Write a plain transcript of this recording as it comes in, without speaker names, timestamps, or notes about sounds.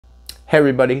Hey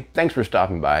everybody, thanks for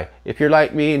stopping by. If you're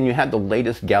like me and you had the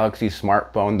latest Galaxy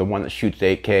smartphone, the one that shoots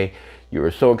 8K, you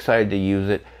were so excited to use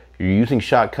it, you're using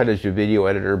ShotCut as your video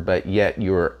editor, but yet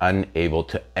you were unable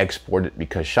to export it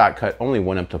because ShotCut only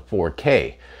went up to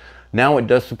 4K. Now it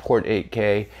does support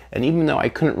 8K, and even though I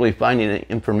couldn't really find any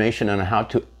information on how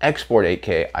to export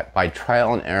 8K, by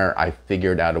trial and error, I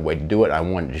figured out a way to do it. I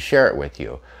wanted to share it with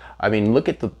you. I mean, look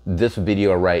at this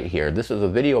video right here. This is a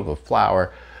video of a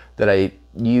flower that I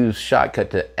use ShotCut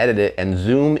to edit it and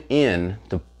zoom in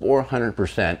to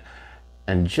 400%,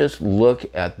 and just look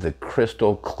at the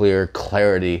crystal clear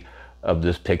clarity of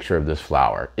this picture of this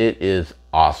flower. It is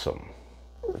awesome.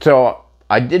 So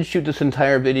I did shoot this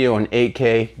entire video in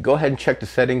 8K. Go ahead and check the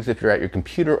settings if you're at your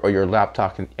computer or your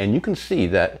laptop, and you can see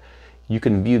that you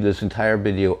can view this entire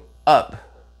video up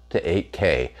to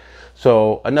 8K.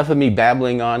 So enough of me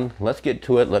babbling on, let's get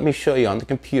to it. Let me show you on the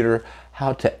computer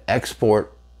how to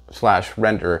export /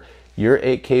 render your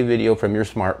 8K video from your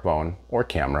smartphone or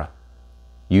camera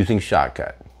using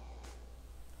ShotCut.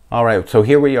 All right, so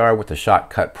here we are with the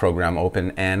ShotCut program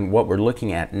open, and what we're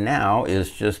looking at now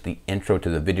is just the intro to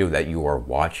the video that you are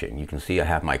watching. You can see I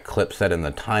have my clip set in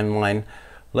the timeline.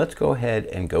 Let's go ahead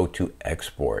and go to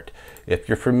export. If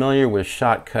you're familiar with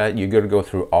ShotCut, you're going to go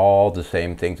through all the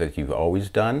same things that you've always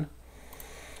done.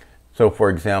 So for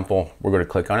example, we're going to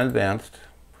click on advanced.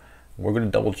 We're going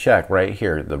to double check right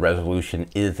here. The resolution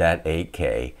is at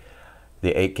 8K.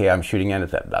 The 8K I'm shooting at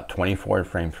is at about 24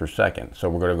 frames per second. So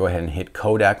we're going to go ahead and hit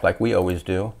Kodak like we always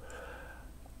do.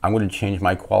 I'm going to change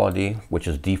my quality, which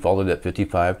is defaulted at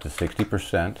 55 to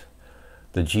 60%.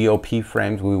 The GOP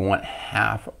frames, we want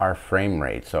half our frame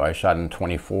rate. So I shot in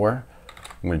 24.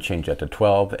 I'm going to change that to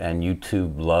 12, and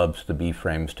YouTube loves the B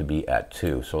frames to be at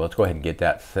 2. So let's go ahead and get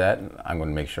that set. I'm going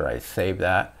to make sure I save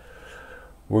that.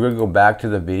 We're going to go back to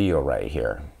the video right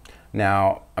here.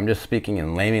 Now, I'm just speaking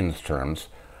in layman's terms.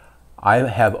 I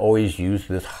have always used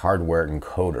this hardware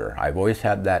encoder. I've always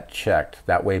had that checked.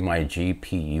 That way my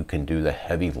GPU can do the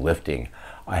heavy lifting.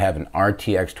 I have an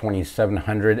RTX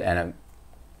 2700 and it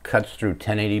cuts through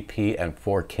 1080p and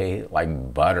 4K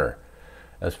like butter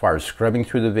as far as scrubbing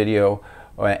through the video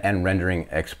and rendering,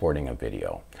 exporting a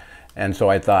video. And so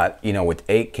I thought, you know, with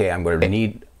 8K, I'm going to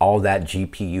need all that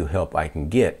GPU help I can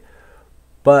get.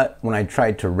 But when I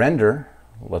tried to render,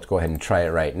 let's go ahead and try it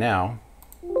right now.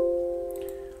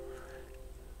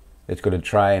 It's going to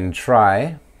try, and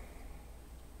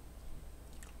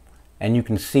you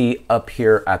can see up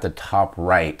here at the top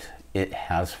right, it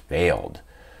has failed.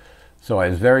 So I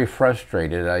was very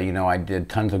frustrated. You know, I did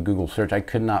tons of Google search. I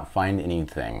could not find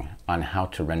anything on how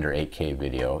to render 8K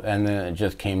video. And then it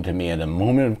just came to me at a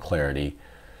moment of clarity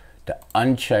to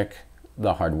uncheck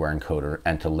the hardware encoder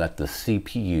and to let the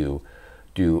CPU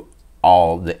do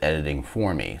all the editing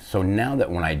for me. So now that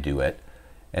when I do it,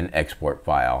 an export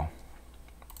file,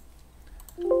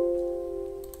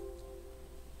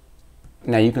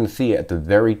 now you can see at the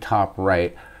very top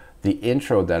right, the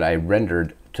intro that I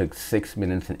rendered took 6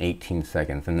 minutes and 18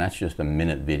 seconds, and that's just a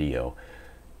minute video.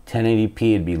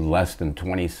 1080p would be less than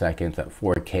 20 seconds. At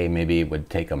 4K, maybe it would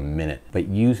take a minute. But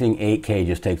using 8K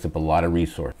just takes up a lot of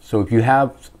resource. So if you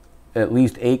have at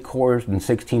least 8 cores and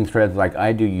 16 threads like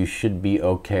I do, you should be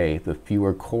okay. The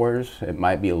fewer cores, it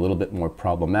might be a little bit more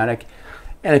problematic.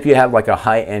 And if you have like a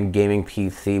high-end gaming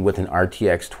PC with an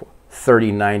RTX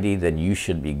 3090, then you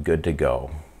should be good to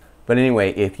go. But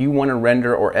anyway, if you want to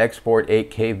render or export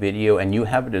 8K video and you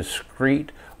have a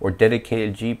discrete or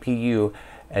dedicated GPU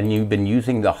and you've been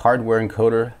using the hardware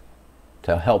encoder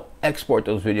to help export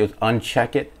those videos,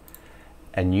 uncheck it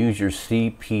and use your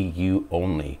CPU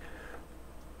only.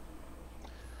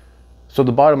 So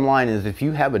the bottom line is, if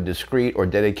you have a discrete or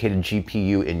dedicated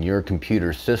GPU in your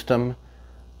computer system,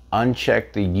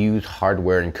 uncheck the use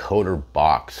hardware encoder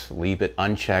box. Leave it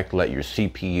unchecked. Let your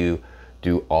CPU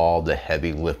do all the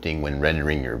heavy lifting when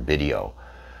rendering your video.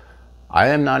 I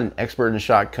am not an expert in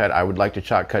ShotCut. I would like the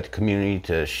ShotCut community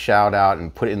to shout out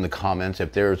and put in the comments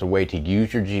if there is a way to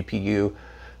use your GPU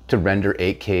to render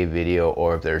 8K video,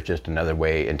 or if there's just another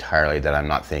way entirely that I'm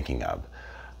not thinking of.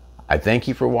 I thank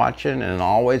you for watching, and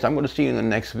always, I'm going to see you in the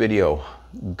next video.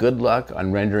 Good luck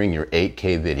on rendering your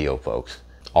 8K video, folks.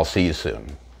 I'll see you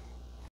soon.